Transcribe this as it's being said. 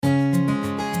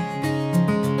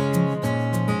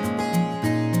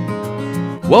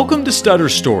Welcome to Stutter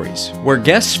Stories, where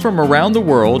guests from around the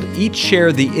world each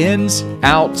share the ins,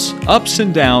 outs, ups,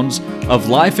 and downs of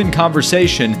life and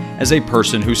conversation as a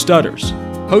person who stutters.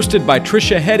 Hosted by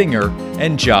Tricia Hedinger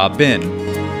and Ja Ben.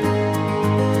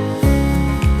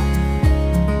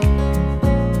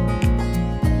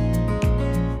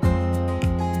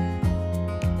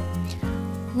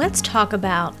 Let's talk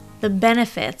about the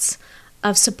benefits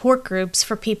of support groups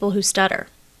for people who stutter.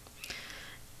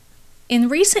 In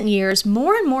recent years,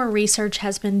 more and more research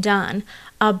has been done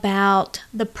about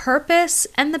the purpose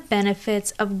and the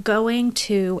benefits of going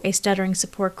to a stuttering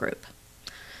support group.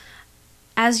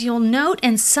 As you'll note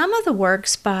in some of the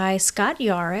works by Scott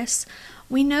Yaruss,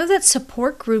 we know that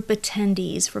support group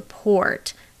attendees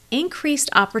report increased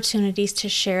opportunities to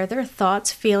share their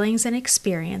thoughts, feelings, and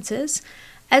experiences,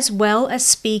 as well as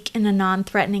speak in a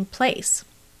non-threatening place.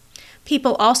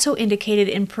 People also indicated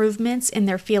improvements in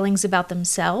their feelings about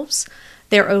themselves,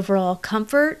 their overall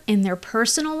comfort in their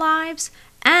personal lives,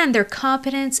 and their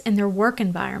competence in their work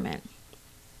environment.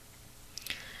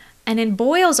 And in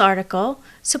Boyle's article,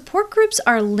 support groups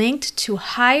are linked to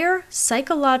higher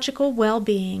psychological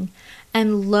well-being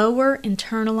and lower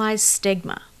internalized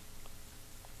stigma.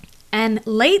 And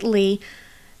lately,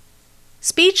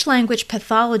 speech-language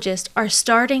pathologists are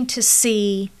starting to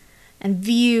see and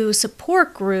view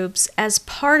support groups as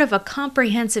part of a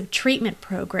comprehensive treatment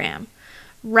program.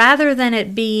 Rather than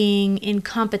it being in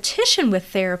competition with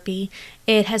therapy,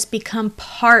 it has become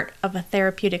part of a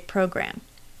therapeutic program.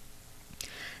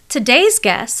 Today's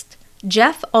guest,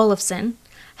 Jeff Olofsson,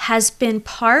 has been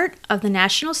part of the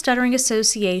National Stuttering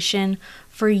Association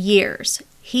for years.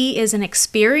 He is an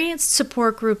experienced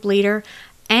support group leader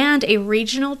and a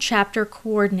regional chapter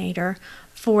coordinator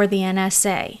for the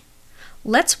NSA.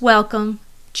 Let's welcome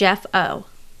Jeff O.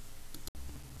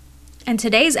 And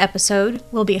today's episode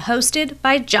will be hosted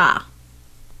by Ja.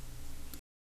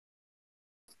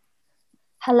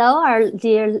 Hello, our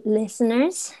dear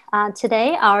listeners.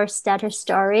 Today, our stutter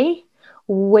story,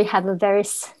 we have a very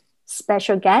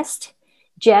special guest,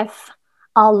 Jeff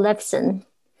Olofsson.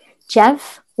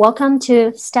 Jeff, welcome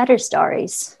to Stutter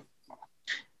Stories.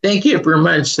 Thank you very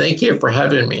much. Thank you for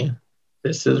having me.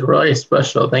 This is really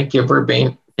special. Thank you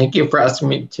for asking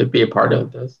me to be a part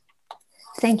of this.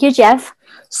 Thank you, Jeff.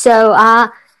 So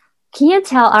can you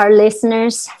tell our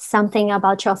listeners something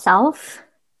about yourself?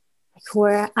 Like,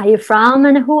 where are you from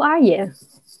and who are you?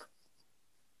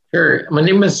 Sure. My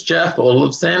name is Jeff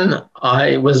Olofsson.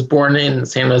 I was born in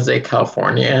San Jose,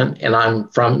 California, and I'm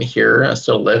from here. I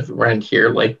still live around here.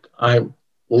 Like, I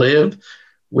live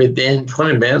within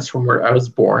 20 minutes from where I was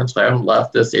born, so I haven't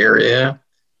left this area.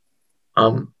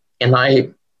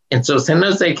 And so San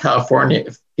Jose, California,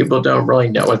 if people don't really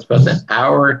know, it's about an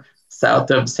hour south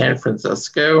of San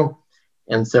Francisco.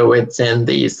 And so it's in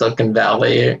the Silicon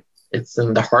Valley. It's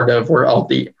in the heart of where all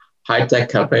the high-tech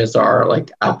companies are,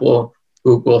 like Apple,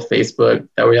 Google, Facebook,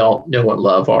 that we all know and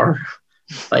love are.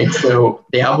 Like, so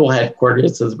the Apple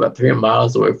headquarters is about 3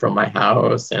 miles away from my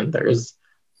house, and there's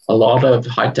a lot of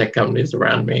high-tech companies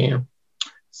around me.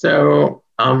 So,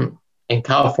 in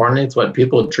California, it's what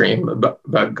people dream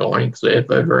about going because we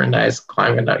have a very nice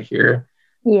climate out here.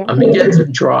 Yeah. It gets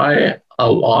dry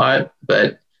a lot,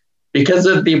 but because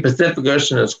of the Pacific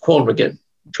Ocean is cold, we get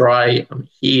dry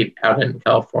heat out in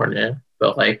California.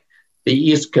 But like the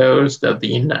East Coast of the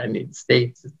United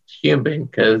States is humid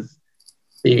because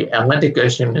the Atlantic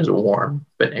Ocean is warm.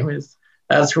 But anyways,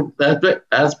 that's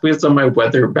because of my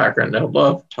weather background. I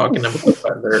love talking about the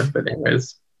weather, but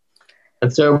anyways.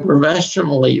 And so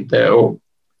professionally, though,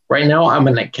 right now I'm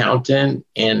an accountant,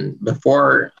 and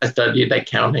before I studied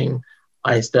accounting,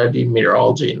 I studied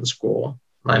meteorology in school.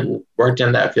 I worked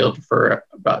in that field for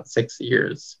about 6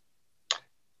 years.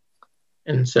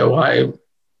 And so I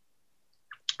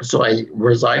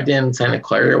reside in Santa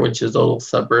Clara, which is a little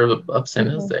suburb of San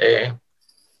Jose.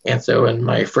 And so in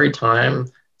my free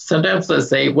time, sometimes I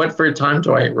say, what free time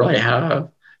do I really have?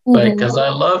 But because I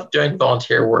love doing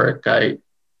volunteer work, I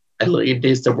lead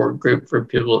a support group for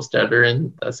people who stutter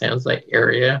in the San Jose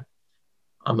area.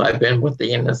 I've been with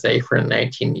the NSA for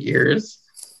 19 years.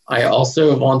 I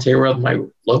also volunteer with my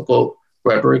local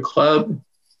Rotary Club.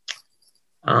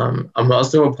 I'm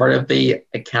also a part of the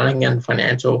Accounting and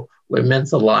Financial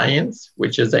Women's Alliance,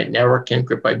 which is a networking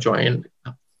group I joined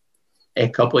a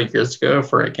couple of years ago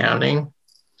for accounting.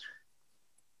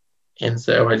 And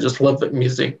so I just love the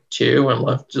music too, and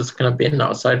love just kind of being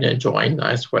outside and enjoying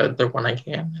nice weather when I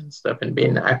can and stuff, and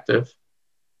being active.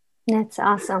 That's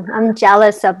awesome. I'm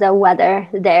jealous of the weather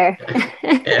there.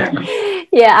 Yeah,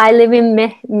 yeah, I live in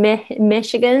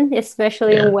Michigan,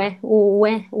 especially in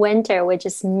winter, which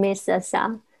is miss us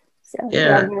out. So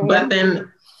yeah.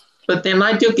 But But then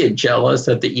I do get jealous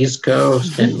at the East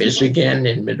Coast and Michigan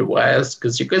and Midwest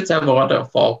because you guys have a lot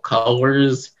of fall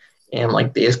colors, and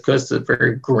like the East Coast is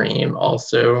very green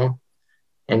also.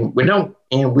 And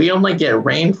we only get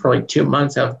rain for like 2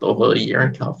 months out of the whole year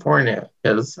in California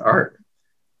because our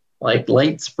like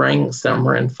late spring,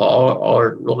 summer, and fall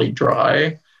are really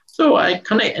dry. So I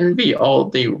kind of envy all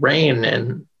the rain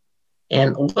and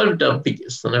a little bit of the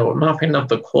snow. I'm not a fan of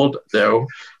the cold though,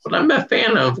 but I'm a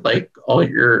fan of like all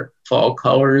your fall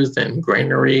colors and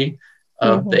greenery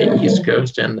of the East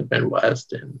Coast and the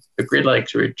Midwest and the Great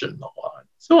Lakes region a lot.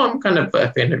 So I'm kind of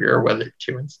a fan of your weather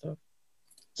too and stuff.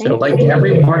 So like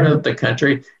every part of the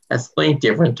country has something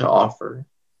different to offer.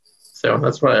 So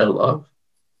that's what I love.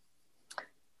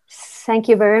 Thank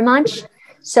you very much.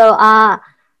 So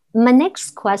my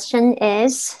next question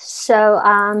is,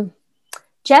 so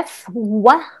Jeff,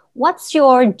 what's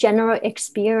your general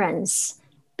experience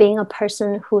being a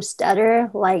person who stutter?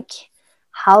 Like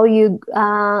how you,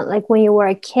 like when you were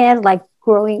a kid, like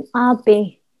growing up,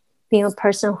 being a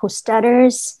person who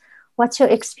stutters, what's your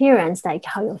experience? Like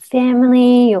how your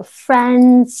family, your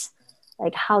friends,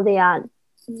 like how they are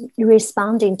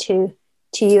responding to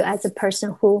you as a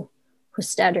person who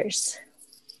stutters?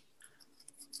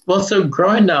 Well, so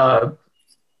growing up,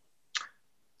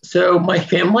 so my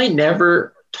family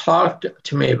never talked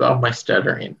to me about my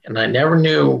stuttering, and I never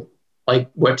knew like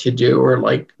what to do or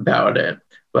like about it.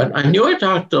 But I knew I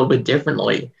talked a little bit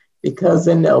differently because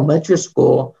in elementary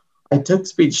school, I took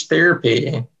speech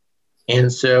therapy.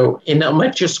 And so in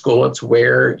elementary school, it's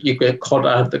where you get called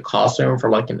out of the classroom for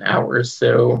like an hour or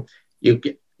so. You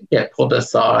get pulled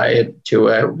aside to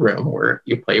a room where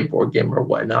you play a board game or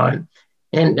whatnot.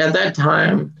 And at that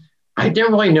time, I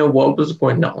didn't really know what was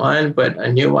going on, but I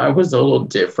knew I was a little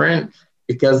different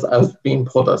because I was being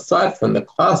pulled aside from the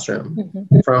classroom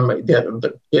from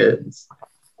the kids.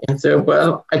 And so,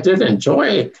 well, I did enjoy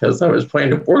it because I was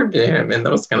playing a board game and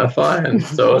that was kind of fun.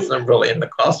 So I wasn't really in the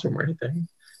classroom or anything.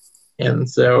 And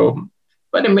so,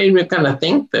 but it made me kind of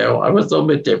think though, I was a little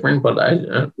bit different, but I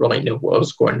didn't really know what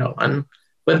was going on.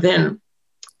 But then,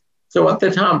 so at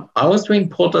the time, I was being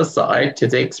pulled aside to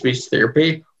take speech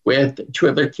therapy with 2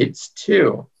 other kids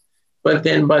too. But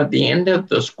then by the end of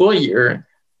the school year,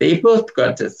 they both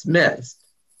got dismissed,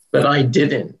 but I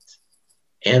didn't.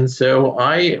 And so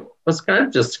I was kind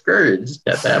of discouraged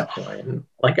at that point.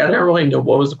 Like I didn't really know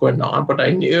what was going on, but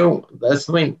I knew that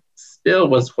something still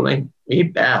was holding me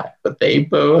back. But they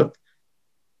both,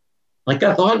 like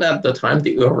I thought at the time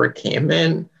they overcame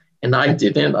it, and I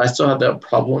didn't. I still had that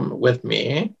problem with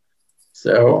me.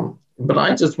 So, but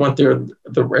I just went through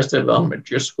the rest of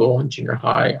elementary school and junior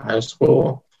high, high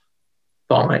school,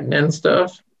 fine and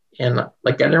stuff. And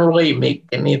like I didn't really make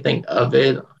anything of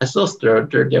it. I still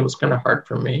stuttered. It was kind of hard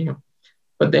for me.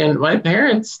 But then my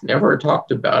parents never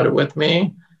talked about it with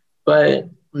me. But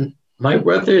my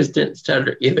brothers didn't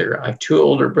stutter either. I have 2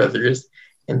 older brothers,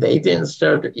 and they didn't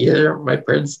stutter either. My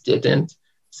parents didn't.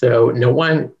 So no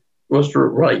one was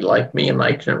really like me, and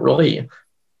I couldn't really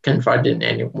confide in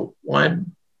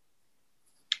anyone.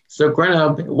 So growing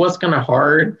up, it was kind of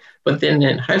hard. But then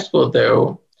in high school,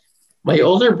 though, my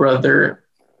older brother,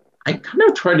 I kind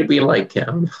of tried to be like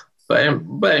him. But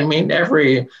I mean,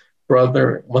 every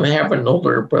brother, when they have an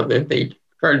older brother, they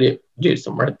try to do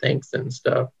some more things and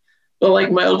stuff. But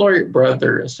like my older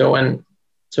brother, so in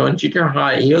junior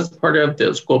high, he was part of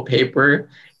the school paper,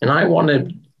 and I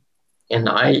wanted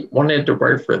to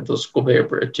write for the school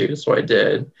paper too, so I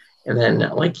did. And then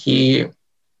like he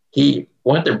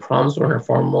went to proms or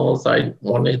informals. I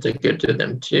wanted to go to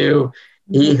them too.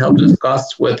 He helped us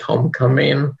class with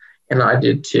homecoming, and I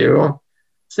did too.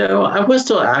 So I was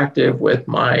still active with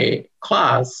my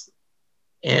class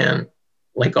and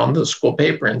like on the school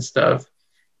paper and stuff.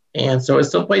 And so I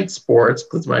still played sports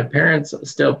because my parents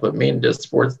still put me into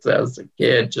sports as a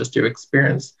kid just to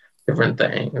experience different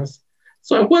things.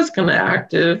 So I was kind of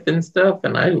active and stuff,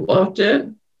 and I loved it.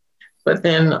 But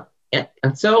then,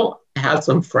 and so I had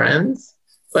some friends,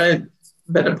 but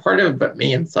a part of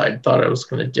me inside thought I was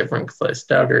kind of different because I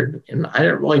stuttered, and I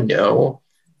didn't really know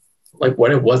like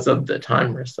what it was at the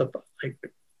time or stuff like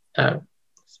that.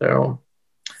 So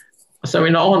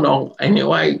in all, I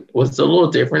knew I was a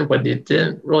little different, but it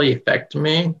didn't really affect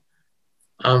me.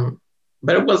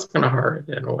 But it was kind of hard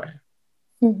in a way.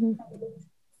 Mm-hmm.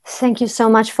 Thank you so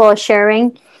much for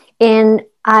sharing. And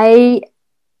I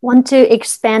want to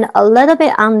expand a little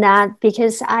bit on that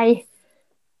because I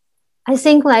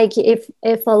think like if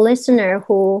a listener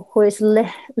who is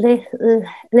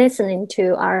listening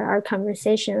to our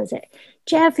conversation will say,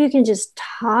 Jeff, you can just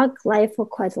talk like for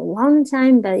quite a long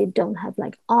time, but you don't have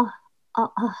like a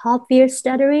obvious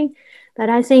stuttering. But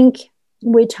I think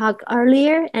we talked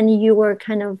earlier, and you were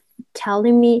kind of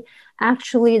telling me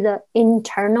actually the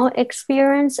internal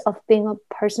experience of being a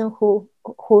person who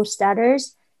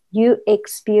stutters, you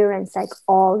experience like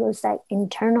all those like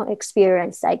internal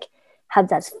experience, like have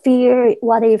that fear,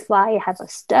 what if I have a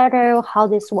stutter, how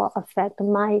this will affect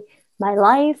my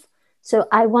life. So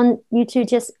I want you to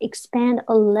just expand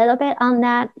a little bit on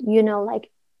that, like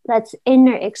that's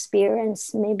inner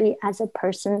experience maybe as a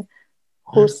person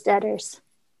who stutters.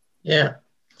 Yeah.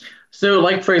 So,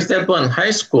 like, for example, in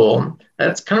high school,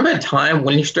 that's kind of a time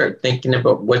when you start thinking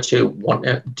about what you want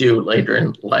to do later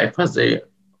in life as a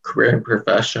career and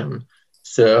profession.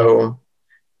 So,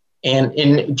 and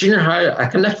in junior high, I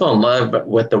kind of fell in love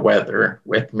with the weather,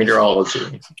 with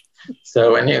meteorology.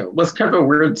 So, and it was kind of a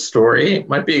weird story. It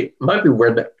might be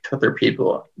weird to other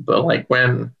people, but like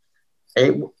when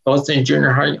I was in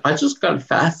junior high, I just got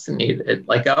fascinated.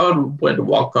 Like I would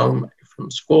walk home from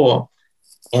school,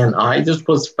 and I just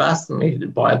was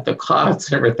fascinated by the clouds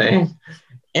and everything.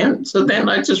 And so then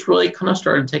I just really kind of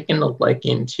started taking a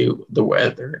liking to the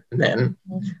weather. And then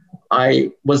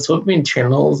I was flipping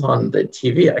channels on the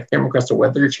TV. I came across a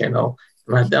weather channel,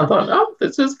 and I thought, oh,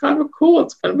 this is kind of cool.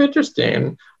 It's kind of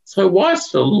interesting. So I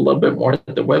watched a little bit more of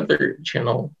the weather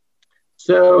channel.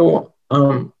 So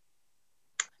now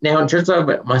in terms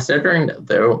of my stuttering,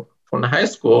 though, from high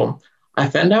school, I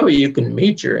found out you can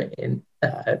major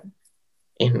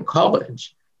in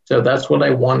college. So that's what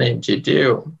I wanted to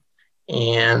do.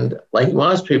 And like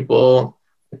most people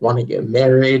want to get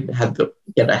married,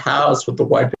 get a house with a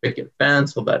white picket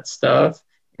fence, all that stuff,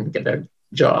 and get a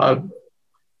job.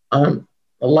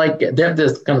 Like they have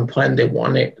this kind of plan they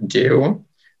want to do.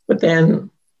 But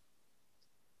then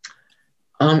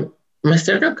my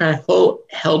stutter kind of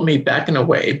held me back in a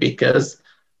way because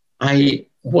I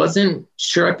wasn't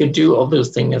sure I could do all those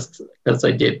things because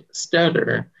I did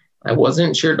stutter. I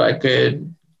wasn't sure that I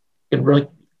could really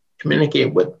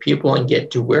communicate with people and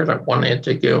get to where I wanted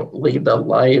to go, lead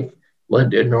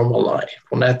a normal life,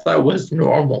 when I thought was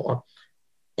normal,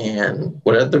 and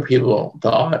what other people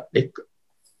thought they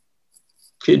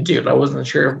could do. I wasn't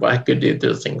sure if I could do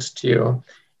those things too.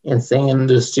 And saying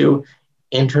those two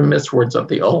infamous words at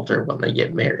the altar when they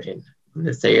get married, when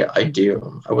they say "I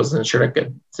do," I wasn't sure I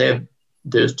could say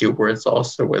those two words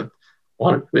also with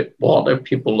a lot of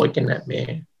people looking at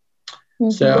me.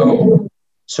 Mm-hmm.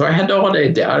 So I had a lot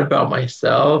of doubt about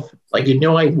myself. Like,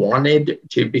 I wanted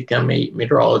to become a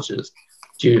meteorologist,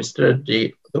 to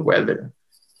study the weather,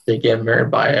 to get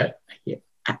married by a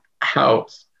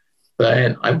house.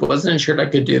 But I wasn't sure I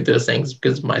could do those things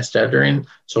because of my stuttering.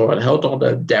 So it held all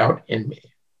the doubt in me.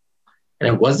 And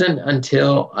it wasn't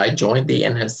until I joined the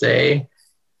NSA,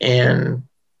 and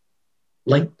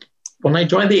like when I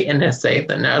joined the NSA,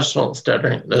 the National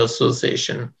Stuttering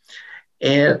Association,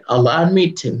 it allowed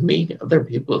me to meet other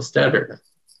people who stutter.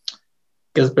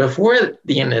 Because before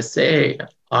the NSA,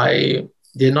 I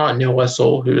did not know a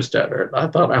soul who stuttered. I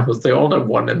thought I was the only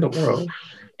one in the world.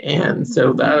 And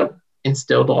so that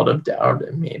instilled a lot of doubt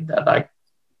in me, that I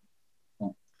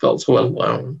felt so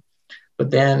alone. But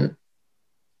then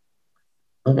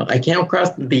I came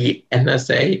across the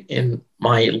NSA in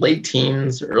my late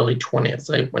teens, early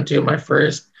 20s. I went to my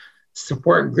first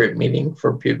support group meeting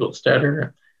for people who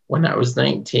stutter when I was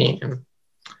 19.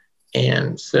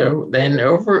 And so then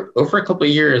over a couple of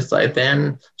years, I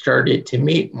then started to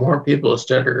meet more people who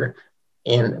stutter,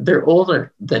 and they're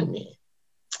older than me.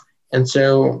 And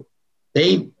so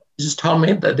they just told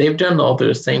me that they've done all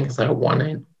those things I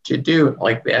wanted to do.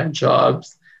 Like they have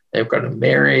jobs, they've gotten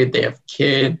married, they have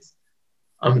kids.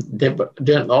 They've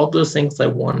done all those things I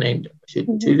wanted to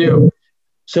do.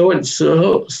 So it's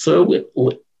so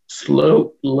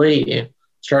slowly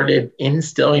started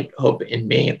instilling hope in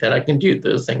me that I can do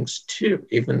those things too.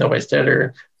 Even though I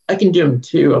stutter, I can do them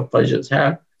too if I just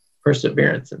have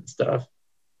perseverance and stuff.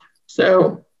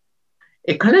 So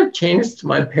it kind of changed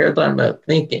my paradigm of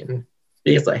thinking,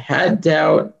 because I had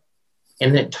doubt,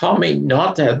 and it taught me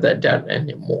not to have that doubt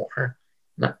anymore.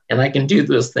 And I can do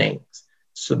those things.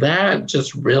 So that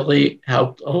just really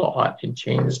helped a lot and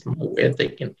changed my way of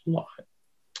thinking a lot.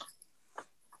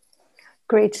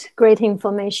 Great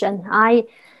information. I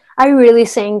really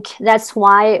think that's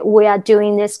why we are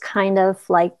doing this kind of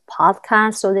like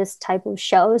podcast or this type of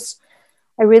shows.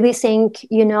 I really think,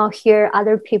 hear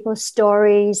other people's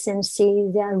stories and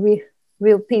see they're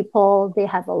real people. They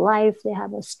have a life, they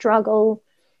have a struggle.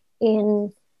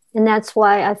 And that's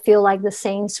why I feel like the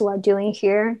things we're doing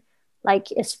here, like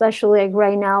especially like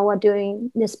right now, we're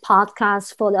doing this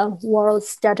podcast for the World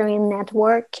Stuttering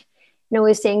Network.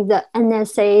 we think the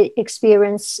NSA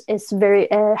experience is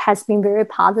has been very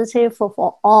positive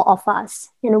for all of us.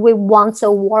 We want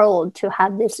the world to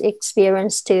have this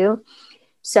experience too.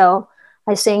 So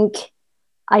I think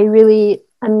I really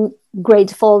am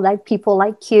grateful that people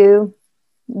like you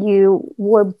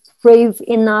were brave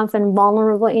enough and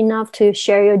vulnerable enough to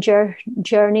share your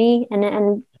journey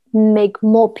and make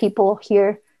more people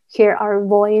hear our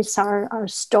voice, our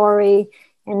story,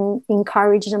 and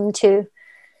encourage them to,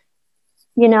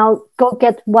 go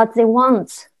get what they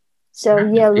want. So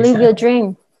live your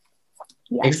dream.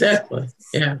 Yes. Exactly.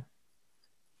 Yeah.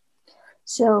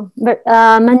 So, but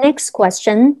my next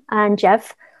question,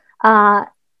 Jeff, can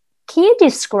you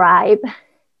describe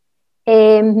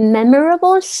a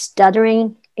memorable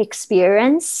stuttering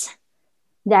experience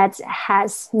that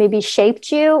has maybe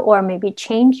shaped you or maybe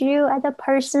changed you as a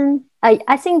person?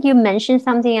 I think you mentioned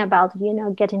something about,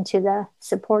 getting to the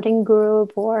supporting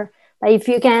group, or if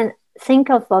you can think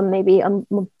of maybe a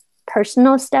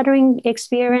personal stuttering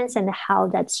experience and how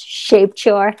that's shaped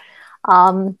your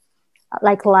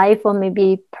life or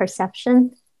maybe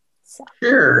perception. So.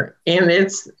 Sure. And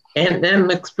then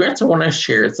the experience I want to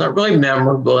share, it's not really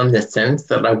memorable in the sense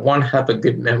that I want to have a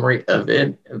good memory of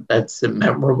it. That's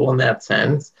memorable in that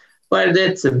sense. But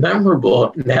it's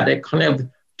memorable in that it kind of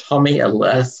taught me a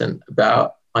lesson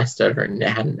about my stuttering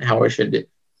and how I should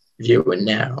view it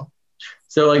now.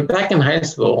 So back in high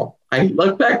school, I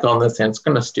look back on this and it's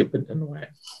kind of stupid in a way.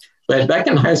 But back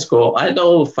in high school, I had a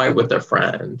little fight with a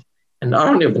friend. And I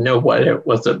don't even know what it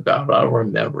was about. I don't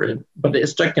remember it, but it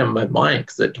stuck in my mind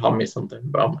because it taught me something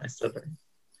about my stuttering.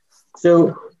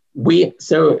 So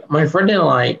my friend and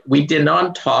I, we did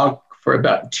not talk for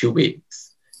about 2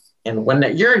 weeks. And when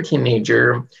you're a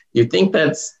teenager, you think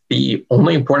that's the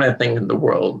only important thing in the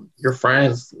world. Your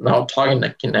friend is not talking,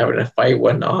 that can have a fight,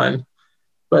 whatnot.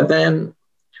 But then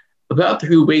about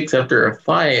 3 weeks after a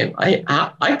fight,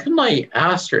 I could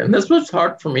ask her, and this was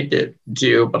hard for me to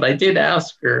do, but I did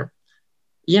ask her,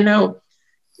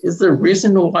 is the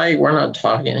reason why we're not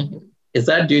talking, is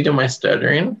that due to my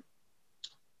stuttering?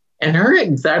 And her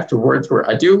exact words were,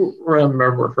 I do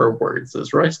remember her words,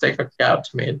 it's really stuck out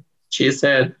to me. She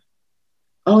said,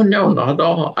 oh no, not at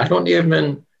all. I don't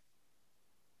even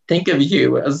think of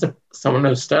you as someone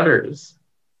who stutters.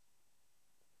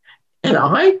 And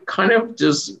I kind of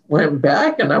just went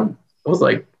back and I was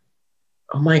like,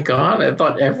 oh my God, I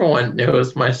thought everyone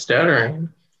knows my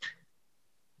stuttering.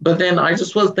 But then I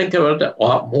just was thinking about it a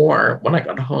lot more when I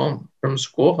got home from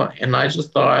school. And I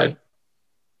just thought,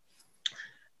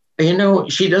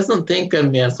 she doesn't think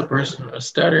of me as a person who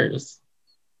stutters.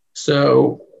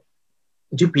 So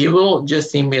do people just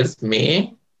see me as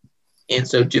me? And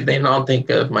so do they not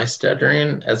think of my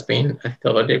stuttering as being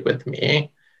affiliated with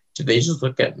me? Do they just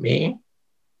look at me?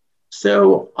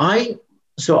 So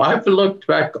I've looked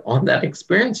back on that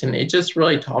experience and it just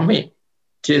really taught me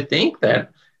to think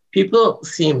that people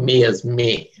see me as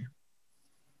me.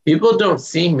 People don't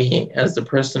see me as the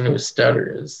person who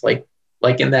stutters, like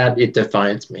in that it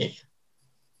defines me.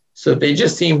 So they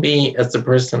just see me as the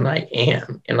person I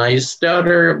am. And I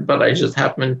stutter, but I just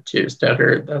happen to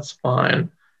stutter. That's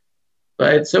fine.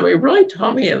 But so it really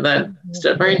taught me that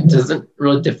stuttering doesn't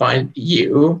really define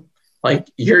you. Like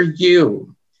you're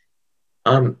you.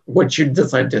 What you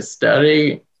decide to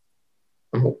study,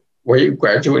 where you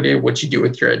graduated, what you do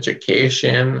with your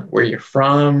education, where you're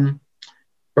from,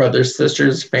 brothers,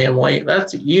 sisters, family,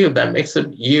 that's you. That makes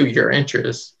it you, your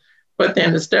interests. But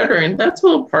then the stuttering, that's a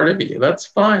little part of you. That's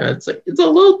fine. It's a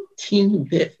little teeny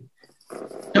bit.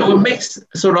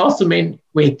 So it also made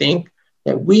me think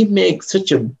that we make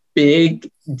such a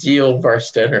big deal of our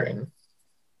stuttering.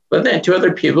 But then to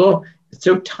other people, it's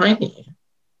so tiny.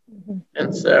 Mm-hmm.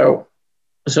 And so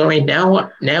I mean,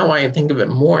 now I think of it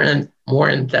more in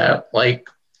that,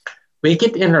 we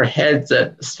get in our heads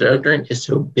that stuttering is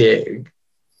so big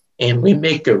and we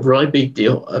make a really big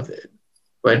deal of it,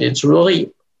 but it's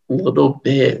really a little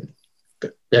bit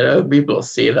that other people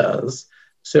see it as.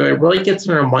 So it really gets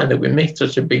in our mind that we make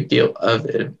such a big deal of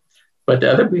it, but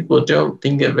other people don't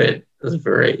think of it as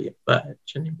very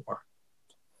much anymore.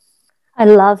 I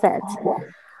love it.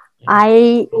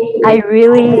 I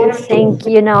really think,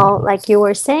 like you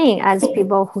were saying, as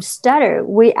people who stutter,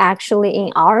 we actually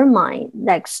in our mind,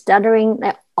 stuttering,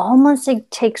 almost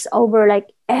takes over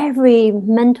every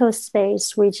mental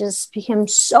space. We just become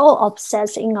so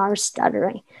obsessed in our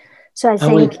stuttering. So I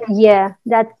think,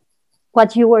 that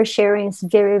what you were sharing is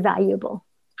very valuable.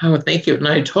 Oh, thank you. And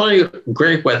I totally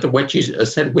agree with what you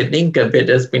said. We think of it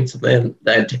as being something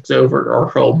that takes over our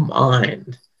whole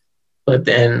mind. But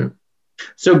then,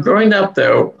 so growing up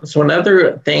though, so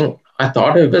another thing I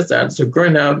thought of is that, so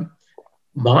growing up,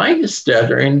 my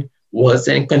stuttering was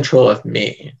in control of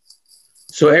me.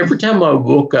 So every time I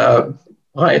woke up,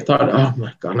 I thought, oh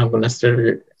my God, I'm going to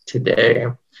stutter today.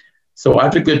 So I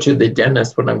have to go to the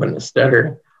dentist when I'm going to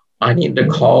stutter. I need to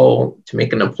call to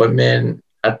make an appointment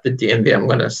at the DMV. I'm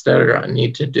going to stutter. I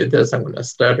need to do this. I'm going to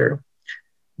stutter.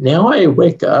 Now I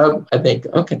wake up, I think,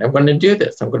 okay, I'm going to do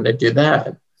this. I'm going to do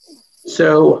that.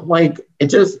 So like, it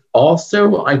just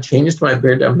also, I changed my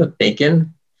paradigm of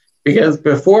thinking, because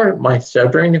before my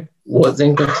stuttering was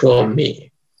in control of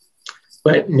me.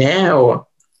 But now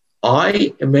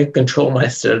I am in control of my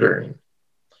stuttering.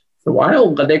 So I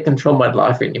don't let it control my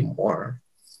life anymore.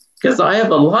 Because I have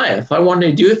a life. I want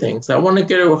to do things. I want to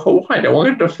go to Hawaii. I want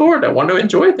to go to Florida. I want to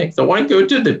enjoy things. I want to go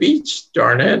to the beach,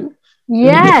 darn it.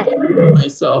 Yeah.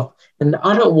 Myself. And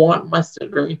I don't want my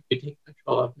stuttering to take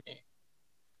control of me.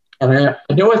 And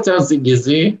I know it sounds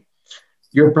easy.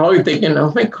 You're probably thinking,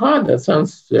 oh my God, that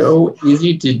sounds so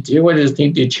easy to do. I just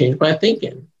need to change my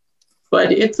thinking.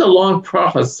 But it's a long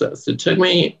process. It took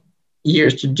me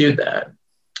years to do that.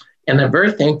 And I'm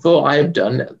very thankful I've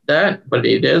done that, but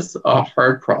it is a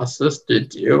hard process to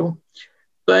do.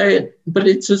 But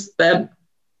it's just that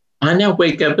I now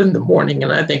wake up in the morning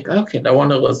and I think, okay, I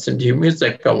want to listen to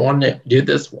music. I want to do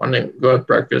this, want to go have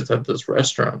breakfast at this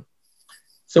restaurant.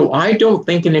 So I don't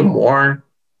think anymore,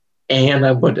 and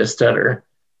I want to stutter.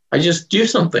 I just do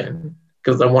something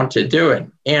because I want to do it.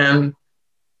 And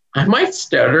I might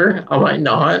stutter, I might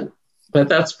not, but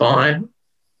that's fine.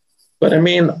 But I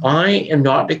mean, I am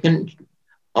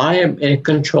in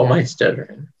control of my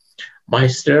stuttering. My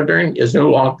stuttering is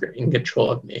no longer in control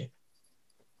of me.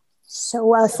 So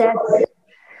well said.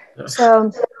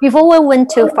 So before we went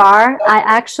too far, I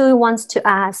actually want to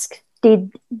ask,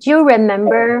 did you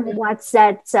remember what's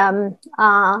that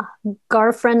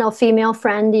girlfriend or female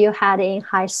friend you had in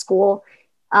high school?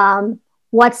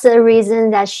 What's the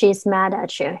reason that she's mad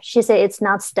at you? She said it's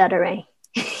not stuttering.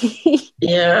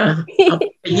 Yeah.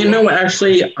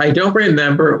 Actually, I don't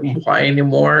remember why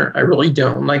anymore. I really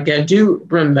don't. Like, I do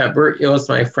remember it was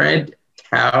my friend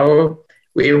Tao.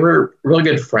 We were really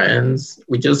good friends.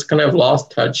 We just kind of lost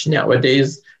touch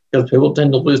nowadays because people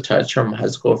tend to lose touch from high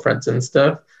school friends and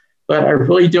stuff. But I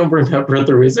really don't remember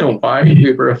the reason why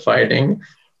we were fighting.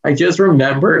 I just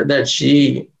remember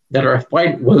that our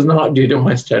fight was not due to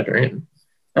my stuttering.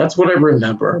 That's what I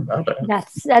remember about it.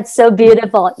 That's so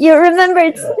beautiful. You remember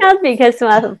it's not because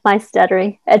of my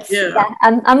stuttering. It's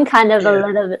I'm kind of a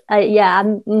little bit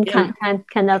I'm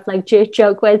kind of like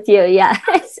joke with you. Yeah,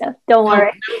 so don't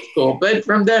worry. That's cool. But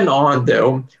from then on,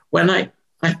 though, when I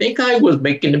think I was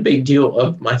making a big deal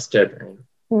of my stuttering,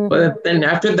 but then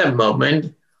after that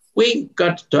moment, we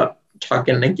got to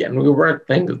talking again. We worked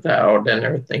things out and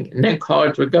everything. And then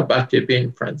college, we got back to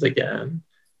being friends again.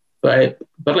 But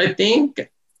I think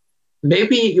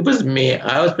maybe it was me.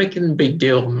 I was making a big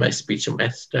deal of my speech and my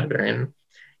stuttering,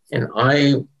 and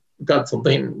I got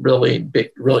something really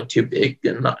big, really too big,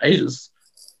 and I just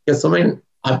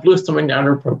I blew something out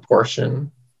of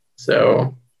proportion.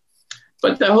 So,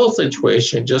 but the whole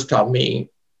situation just taught me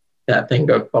that thing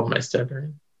about my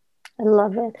stuttering. I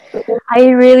love it. I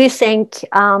really think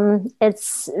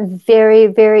it's very,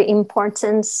 very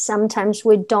important. Sometimes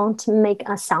we don't make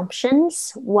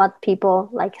assumptions what people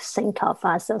like think of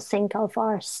us or think of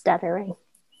our stuttering.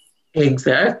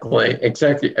 Exactly. I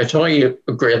totally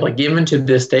agree. Like, even to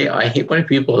this day, I hate when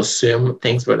people assume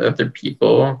things about other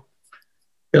people.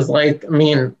 Because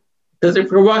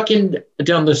if you're walking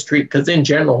down the street, because in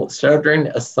general, stuttering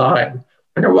aside,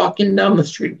 when you're walking down the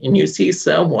street and you see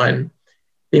someone,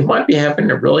 they might be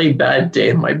having a really bad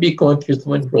day, might be going through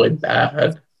something really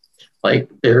bad. Like,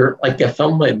 they're like a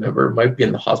family member might be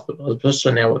in the hospital,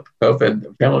 especially now with COVID,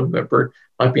 the family member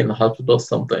might be in the hospital or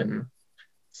something.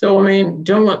 So,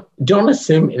 don't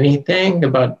assume anything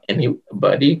about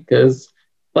anybody, because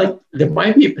like they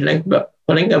might be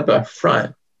putting up a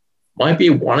front, might be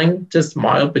wanting to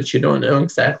smile, but you don't know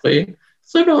exactly.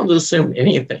 So don't assume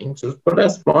anything. Just put a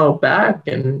smile back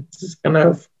and just kind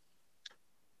of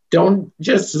don't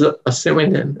just assume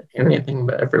anything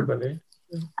about everybody.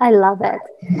 I love it.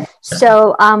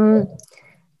 So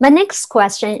my next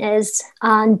question is,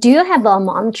 do you have a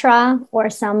mantra or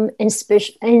some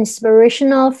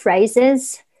inspirational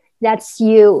phrases that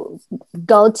you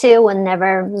go to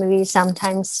whenever maybe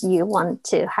sometimes you want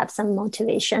to have some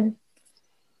motivation?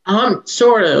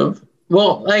 Sort of.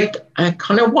 Well, like, I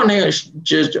kind of want to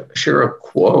just share a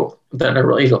quote that I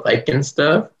really like and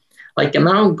stuff. Like, and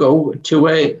I don't go to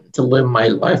it to live my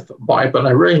life by, but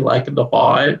I really like it a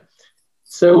lot.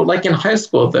 So, like in high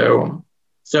school, though,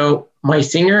 so my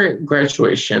senior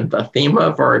graduation, the theme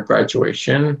of our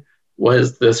graduation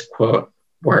was this quote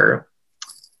where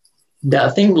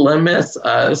nothing limits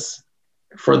us,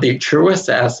 for the truest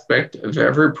aspect of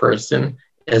every person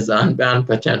is unbound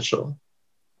potential.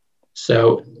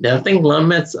 So nothing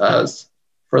limits us,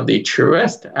 for the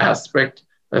truest aspect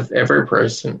of every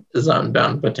person is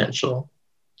unbound potential.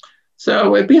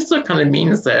 So it basically kind of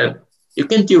means that you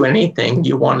can do anything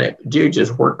you want to do,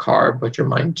 just work hard, put your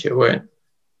mind to it.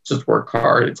 Just work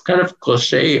hard. It's kind of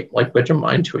cliche, like put your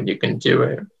mind to it, you can do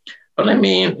it. But I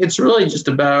mean, it's really just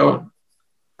about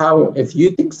how if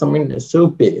you think something is so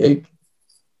big,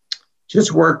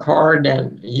 just work hard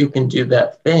and you can do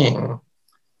that thing,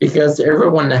 because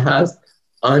everyone has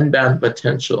unbound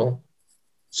potential.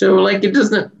 So like, it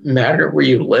doesn't matter where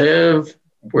you live,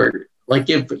 where, like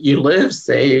if you live,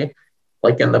 say,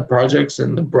 like in the projects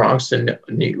in the Bronx in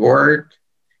New York,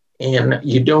 and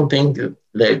you don't think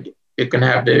that you can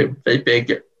have a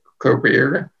big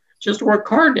career, just work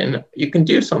hard and you can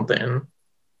do something.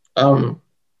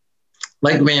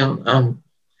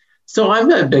 So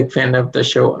I'm a big fan of the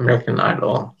show American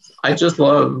Idol. I just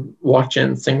love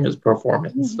watching singers perform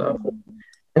and stuff.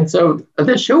 And so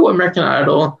the show American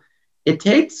Idol, it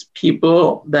takes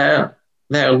people that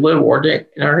live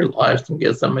ordinary lives and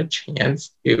gives them a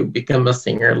chance to become a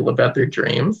singer, live out their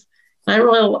dreams. And I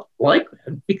really like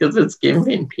that, because it's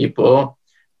giving people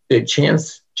the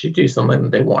chance to do something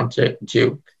they want to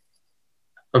do.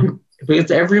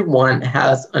 Because everyone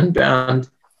has unbound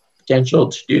potential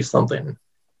to do something.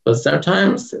 But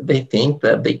sometimes they think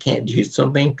that they can't do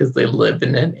something because they live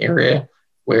in an area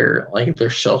where like they're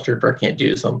sheltered or can't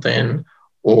do something,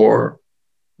 or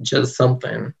just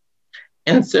something.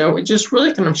 And so it just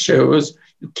really kind of shows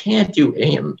you can't do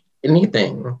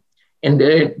anything. And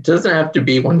it doesn't have to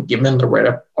be when given the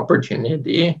right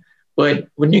opportunity, but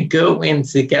when you go and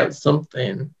seek out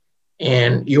something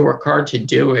and you work hard to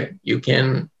do it, you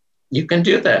can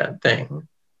do that thing.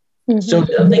 Mm-hmm. So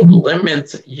nothing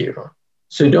limits you.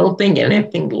 So don't think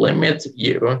anything limits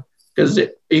you, because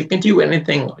you can do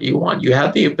anything you want. You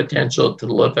have the potential to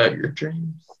live out your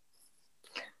dreams.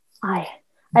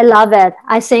 I love it.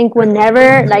 I think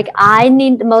whenever like I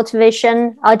need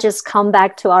motivation, I'll just come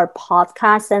back to our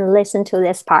podcast and listen to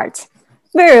this part.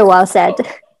 Very well said.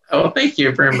 Oh, thank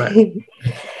you very much.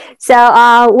 So,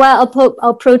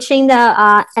 approaching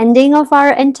the ending of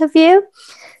our interview.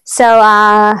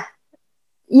 So,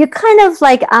 you kind of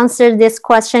like answered this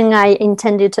question I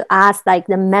intended to ask, like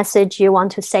the message you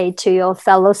want to say to your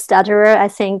fellow stutterer. I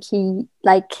think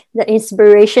like the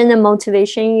inspiration and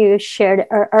motivation you shared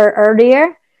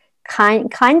earlier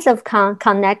kinds of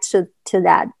connect to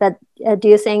that. But do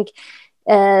you think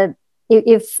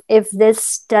if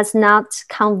this does not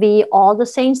convey all the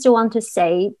things you want to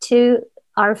say to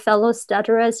our fellow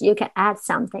stutterers, you can add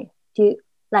something? Do you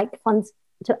like want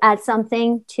to add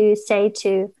something to say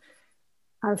to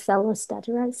our fellow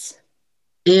stutterers?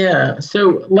 Yeah,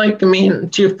 so like, I mean,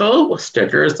 to fellow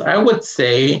stutterers, I would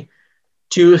say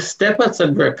to step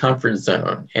outside their comfort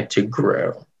zone and to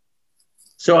grow.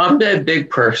 So I'm a big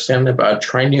person about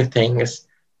trying new things,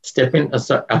 stepping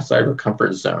outside your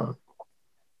comfort zone.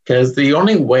 Because the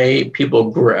only way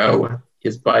people grow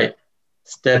is by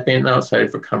stepping outside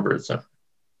of your comfort zone.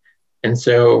 And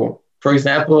so, for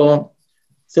example,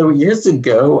 so years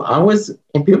ago,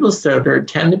 people stutter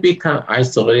tend to be kind of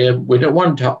isolated. We don't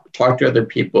want to talk to other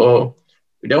people.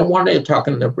 We don't want to talk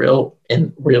in the real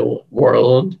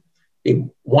world. We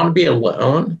want to be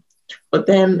alone. But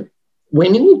then we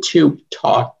need to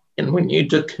talk and we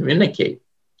need to communicate.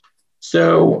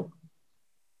 So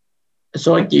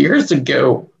like years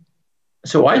ago,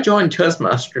 so I joined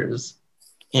Toastmasters.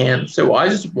 And so I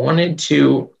just wanted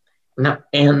to,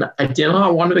 and I did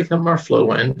not want to become more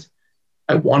fluent.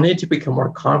 I wanted to become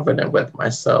more confident with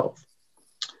myself.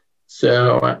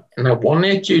 So, and I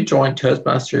wanted to join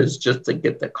Toastmasters just to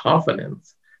get the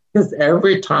confidence. Because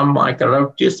every time I got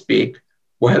up to speak,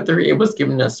 whether it was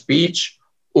giving a speech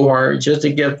or just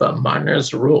to give a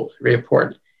minors rule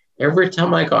report, every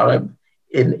time I got up,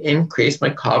 it increased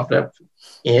my confidence.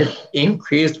 It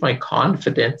increased my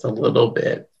confidence a little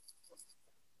bit.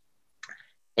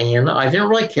 And I didn't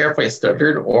really care if I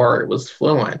stuttered or it was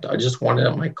fluent. I just wanted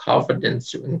my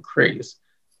confidence to increase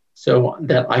so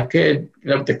that I could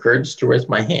have the courage to raise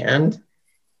my hand,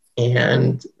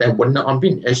 and that would not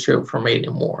be an issue for me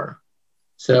anymore.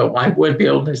 So I would be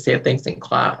able to say things in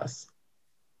class.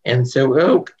 And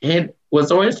so it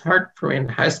was always hard for me in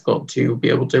high school to be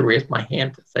able to raise my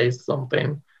hand to say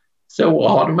something. So a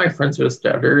lot of my friends who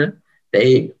stuttered,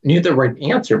 they knew the right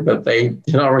answer, but they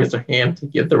did not raise their hand to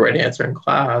give the right answer in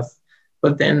class.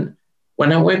 But then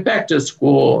when I went back to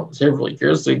school several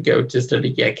years ago to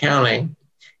study accounting,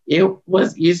 it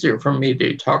was easier for me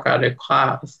to talk out of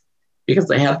class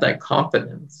because I had that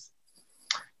confidence.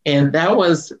 And that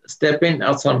was stepping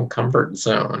outside my comfort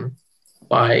zone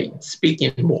by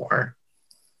speaking more.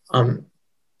 And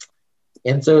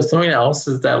so something else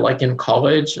is that, like in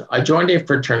college, I joined a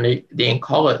fraternity in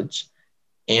college.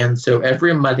 And so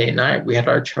every Monday night we had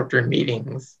our chapter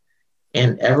meetings,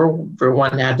 and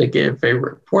everyone had to give a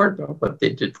report about what they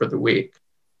did for the week.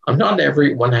 Not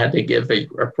everyone had to give a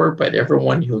report, but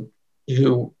everyone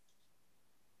who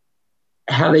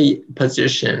had a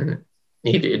position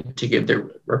needed to give their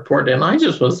report. And I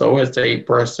just was always a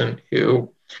person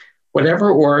who,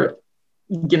 whatever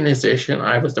organization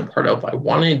I was a part of, I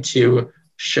wanted to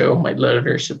show my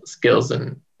leadership skills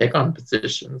and take on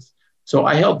positions. So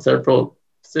I held several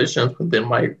positions within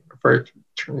my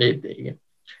fraternity,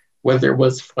 whether it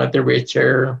was featherweight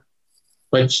chair,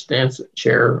 pledge dance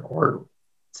chair, or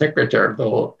secretary of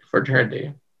the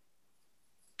fraternity.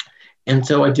 And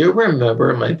so I do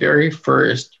remember my very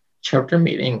first chapter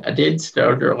meeting, I did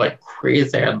stutter like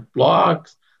crazy. I had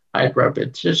blocks, I had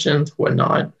repetitions,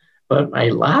 whatnot. But my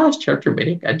last chapter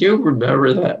meeting, I do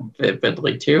remember that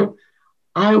vividly too.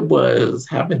 I was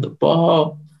having the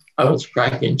ball, I was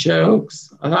cracking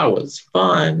jokes, and that was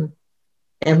fun.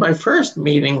 And my first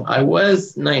meeting, I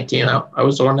was 19, I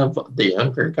was one of the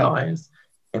younger guys.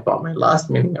 And by my last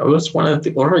meeting, I was one of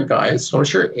the older guys. So I'm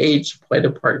sure age played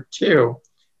a part too.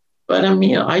 But I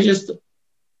mean, I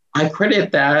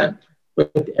credit that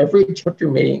with every chapter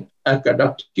meeting I got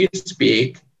up to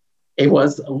speak, it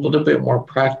was a little bit more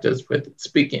practice with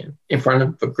speaking in front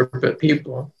of a group of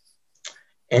people.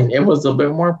 And it was a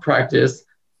bit more practice.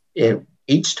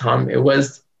 Each time it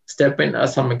was stepping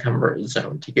outside my comfort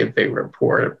zone to give a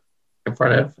report in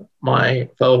front of my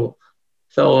fellow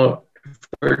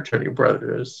fraternity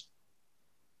brothers.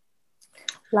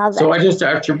 Love it. So I just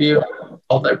attribute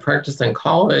all that practice in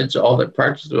college, all that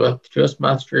practice with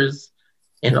Toastmasters,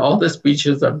 and all the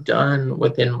speeches I've done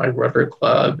within my Rotary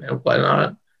Club and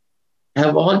whatnot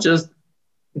have all just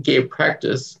gave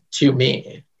practice to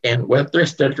me. And whether I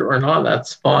studied or not,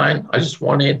 that's fine. I just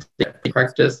wanted to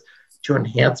practice to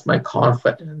enhance my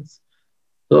confidence.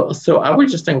 So I would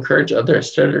just encourage other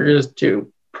studiers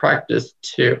to practice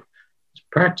too.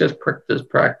 Practice.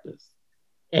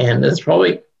 And it's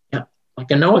probably,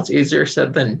 like I know it's easier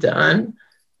said than done,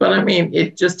 but I mean,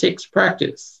 it just takes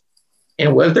practice.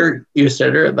 And whether you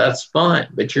stutter, that's fine,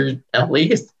 but at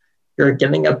least you're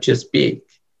getting up to speak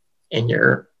and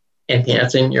you're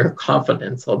enhancing your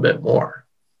confidence a little bit more.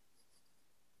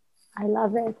 I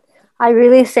love it. I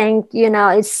really think,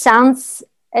 it sounds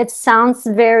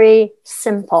very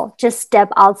simple. Just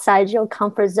step outside your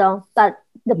comfort zone, but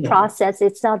the process,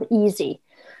 it's not easy.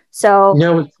 So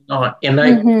no, it's not.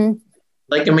 And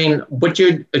what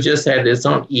you just said is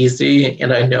not easy.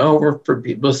 And I know for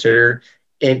people that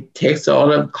it takes a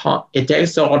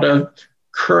lot of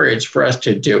courage for us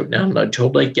to do. Now, I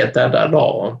totally get that at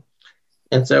all.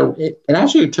 And so it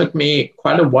actually took me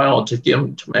quite a while to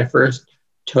get to my first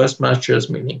Toastmasters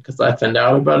meeting because I found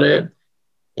out about it.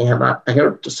 And I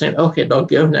kept saying, okay, I'll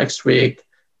go next week.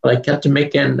 But I kept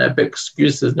making big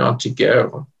excuses not to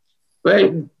go.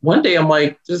 But one day I'm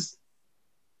like,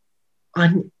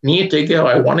 I need to go.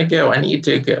 I want to go. I need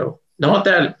to go. Not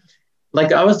that,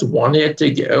 I was wanting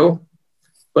to go,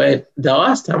 but the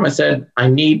last time I said, I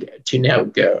need to now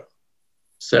go.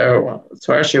 So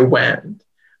I actually went.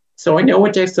 So I know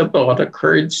it takes up a lot of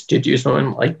courage to do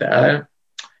something like that.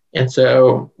 And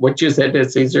so what you said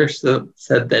is easier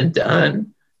said than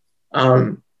done.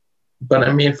 But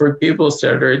I mean, for people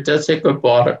it does take a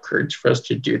lot of courage for us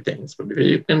to do things. But if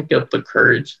you can get the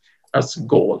courage, that's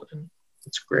golden.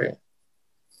 It's great.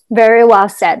 Very well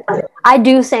said. I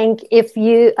do think if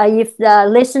the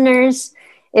listeners,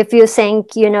 if you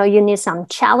think, you need some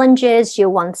challenges, you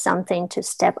want something to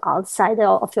step outside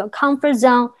of your comfort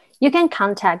zone, you can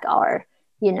contact our,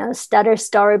 Stutter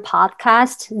Story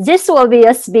podcast. This will be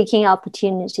a speaking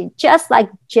opportunity, just like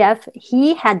Jeff,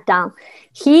 he had done.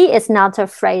 He is not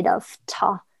afraid of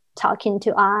talking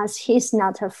to us. He's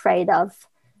not afraid of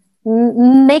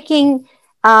making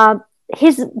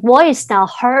his voice now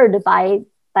heard by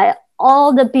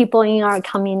all the people in our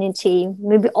community,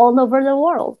 maybe all over the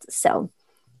world. So,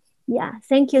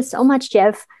 thank you so much,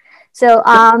 Jeff. So,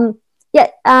 now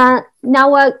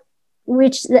we'll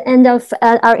reach the end of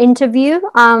our interview.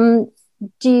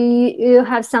 Do you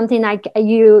have something like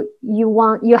you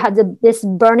had this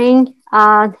burning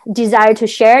desire to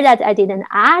share that I didn't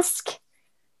ask?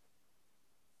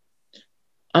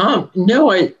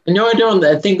 No, I don't.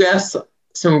 I think that's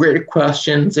some great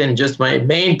questions, and just my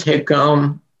main take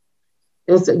home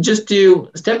is just to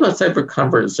step outside your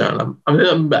comfort zone.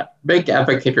 I'm a big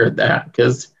advocate of that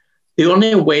because the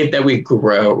only way that we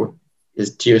grow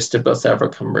is to step outside our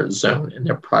comfort zone in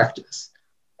their practice.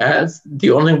 That's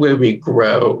the only way we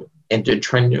grow and to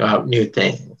try out new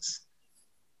things.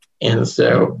 And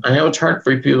so I know it's hard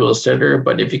for people to stutter,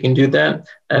 but if you can do that,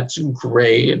 that's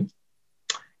great.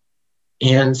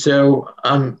 And so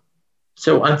I'm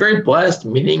very blessed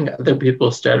meeting other people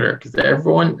who stutter, because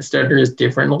everyone stutters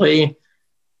differently.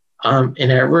 And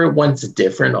everyone's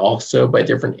different also by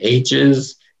different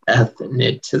ages,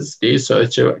 ethnicity,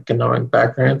 socioeconomic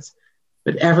backgrounds.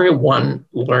 But everyone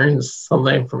learns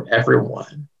something from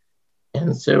everyone.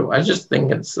 And so I just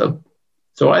think it's a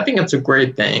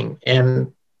great thing.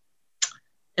 And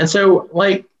so,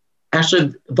 like,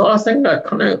 actually, the last thing that I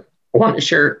kind of want to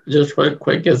share just really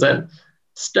quick is that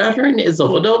stuttering is a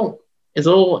little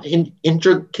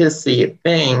intricacy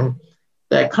thing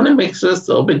that kind of makes us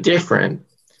a little bit different.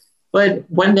 But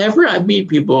whenever I meet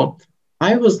people,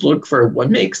 I always look for what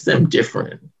makes them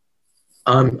different.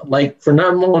 Like for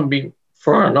not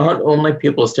only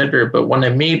people stutter, but when I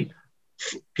meet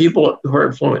people who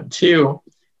are fluent too,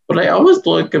 but I always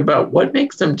look about what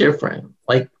makes them different.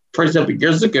 Like, for example,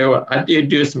 years ago, I did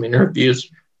do some interviews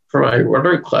for my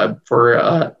Rotary Club for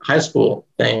a high school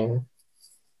thing.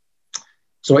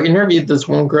 So I interviewed this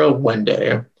one girl one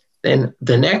day. Then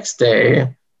the next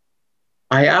day,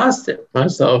 I asked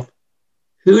myself,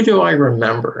 who do I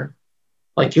remember?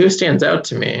 Like, who stands out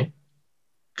to me?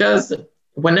 Because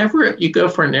whenever you go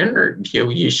for an interview,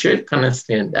 you should kind of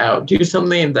stand out. Do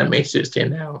something that makes you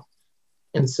stand out.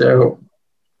 And so,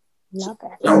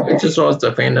 I'm just always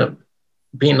a fan of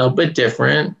being a little bit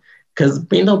different, because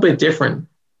being a little bit different,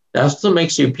 that's what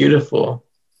makes you beautiful.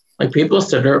 Like, people who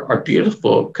stutter are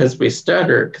beautiful because we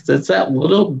stutter, because it's that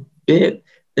little bit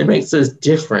that makes us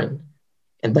different,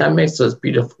 and that makes us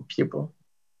beautiful people.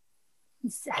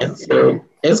 Exactly. And so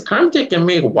it's kind of taken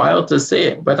me a while to say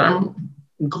it, but I'm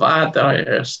glad that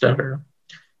I stutter.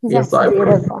 That's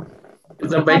beautiful.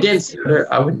 Because if I didn't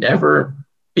stutter, I would never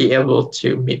be able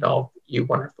to meet all you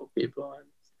wonderful people.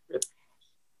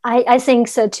 I think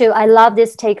so too. I love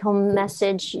this take-home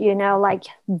message, like,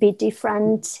 be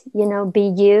different,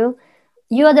 be you.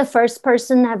 You are the first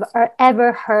person I've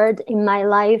ever heard in my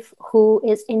life who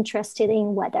is interested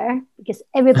in weather, because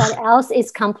everybody else is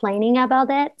complaining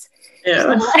about it.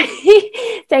 Yeah. So,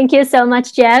 thank you so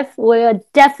much, Jeff. We're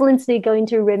definitely going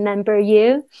to remember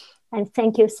you. And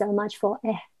thank you so much for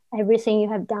everything you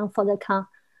have done for the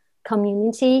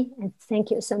community. And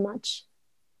thank you so much.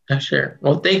 Sure.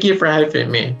 Well, thank you for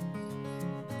having me.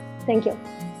 Thank you.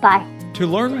 Bye. To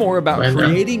learn more about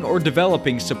creating or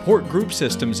developing support group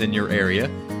systems in your area,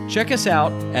 check us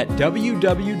out at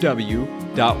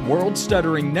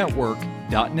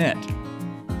www.worldstutteringnetwork.net.